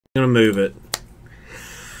I'm gonna move it.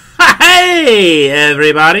 Hey,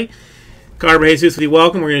 everybody! Carver Jesus with you.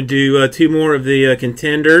 Welcome. We're gonna do two more of the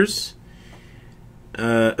contenders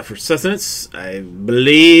for sustenance. I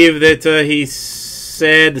believe that he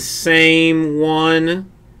said the same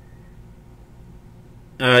one.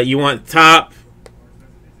 You want top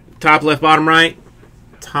left, bottom right,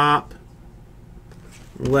 top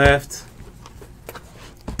left,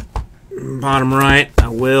 bottom right. I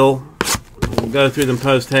will. We'll go through them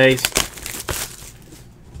post haste.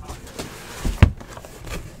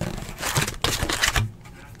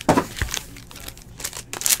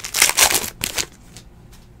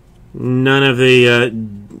 None of the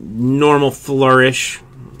normal flourish.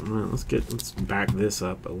 Well, let's back this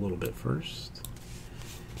up a little bit first.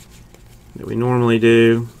 That we normally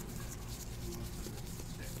do.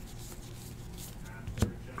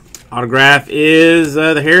 Autograph is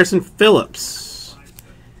the Harrison Phillips.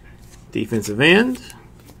 Defensive end.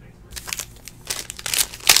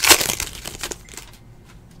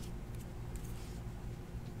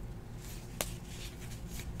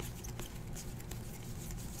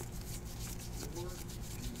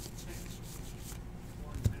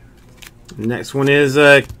 Next one is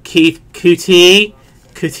Keith Coutier,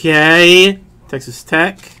 Texas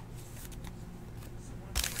Tech.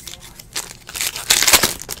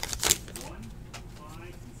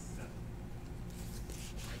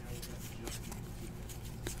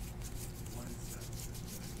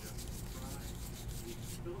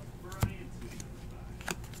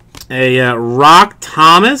 A Rock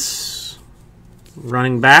Thomas,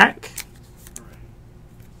 running back.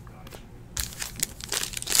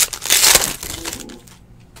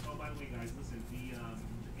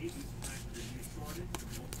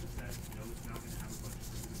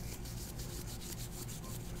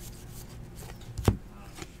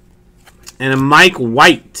 And a Mike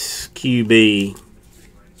White, QB.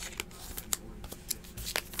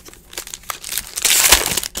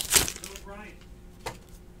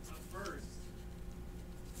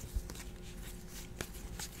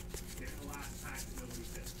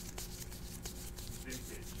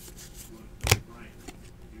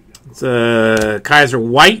 It's Kaiser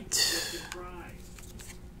White.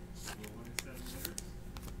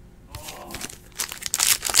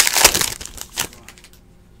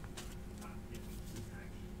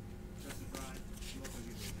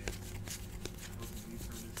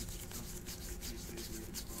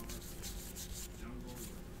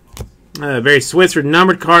 Barry Switzer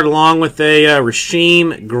numbered card along with a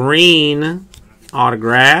Rasheem Green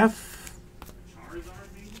autograph.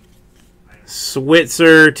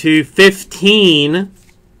 Switzer to 15.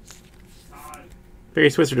 Barry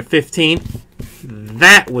Switzer to 15.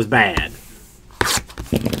 That was bad.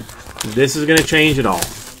 This is going to change it all.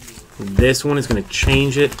 This one is going to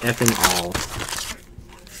change it effing all.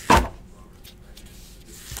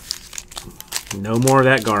 No more of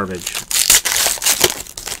that garbage.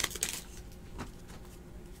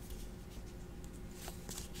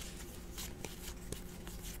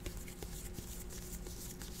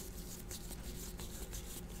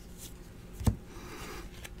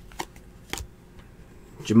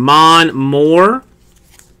 Jamon Moore.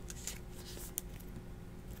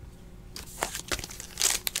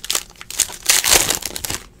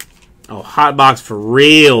 Oh, hot box for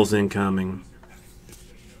reals incoming.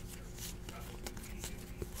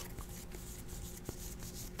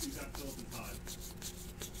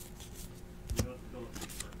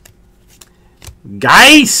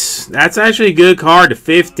 Geis! That's actually a good card to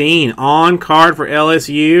 15. On card for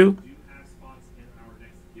LSU.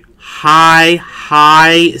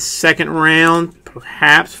 High second round,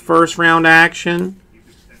 perhaps first round action.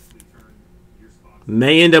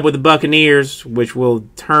 May end up with the Buccaneers, which will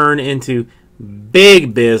turn into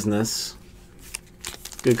big business.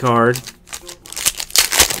 Good card.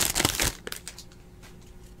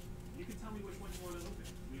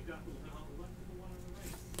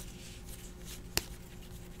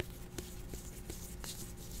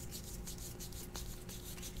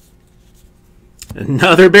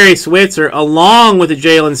 Another Barry Switzer, along with the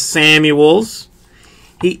Jalen Samuels.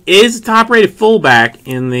 He is a top-rated fullback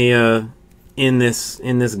in the in this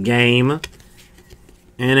game,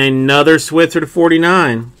 and another Switzer to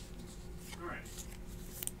 49. All right.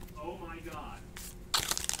 Oh my God.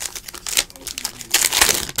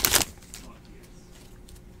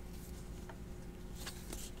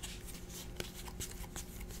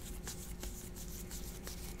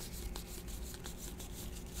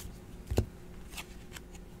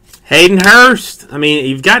 Hayden Hurst. I mean,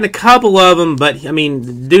 you've gotten a couple of them, but I mean,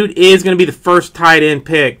 the dude is going to be the first tight end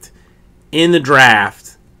picked in the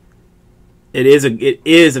draft. It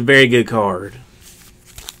is a very good card.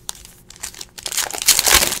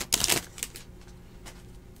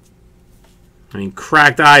 I mean,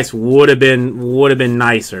 cracked ice would have been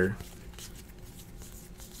nicer.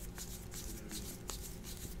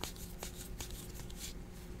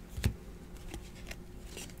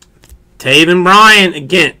 Taven Bryan,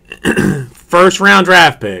 again, first round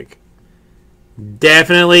draft pick.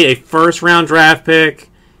 Definitely a first round draft pick.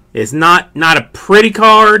 It's not a pretty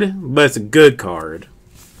card, but it's a good card.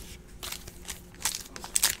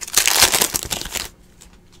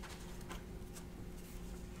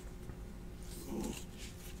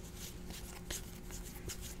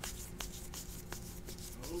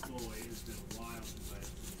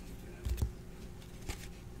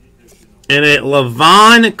 And a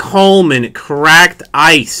Levon Coleman, cracked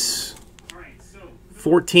ice.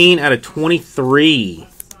 14 out of 23.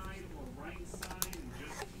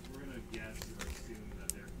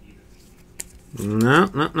 No.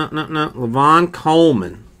 Levon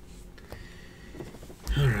Coleman.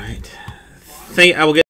 All right. I will get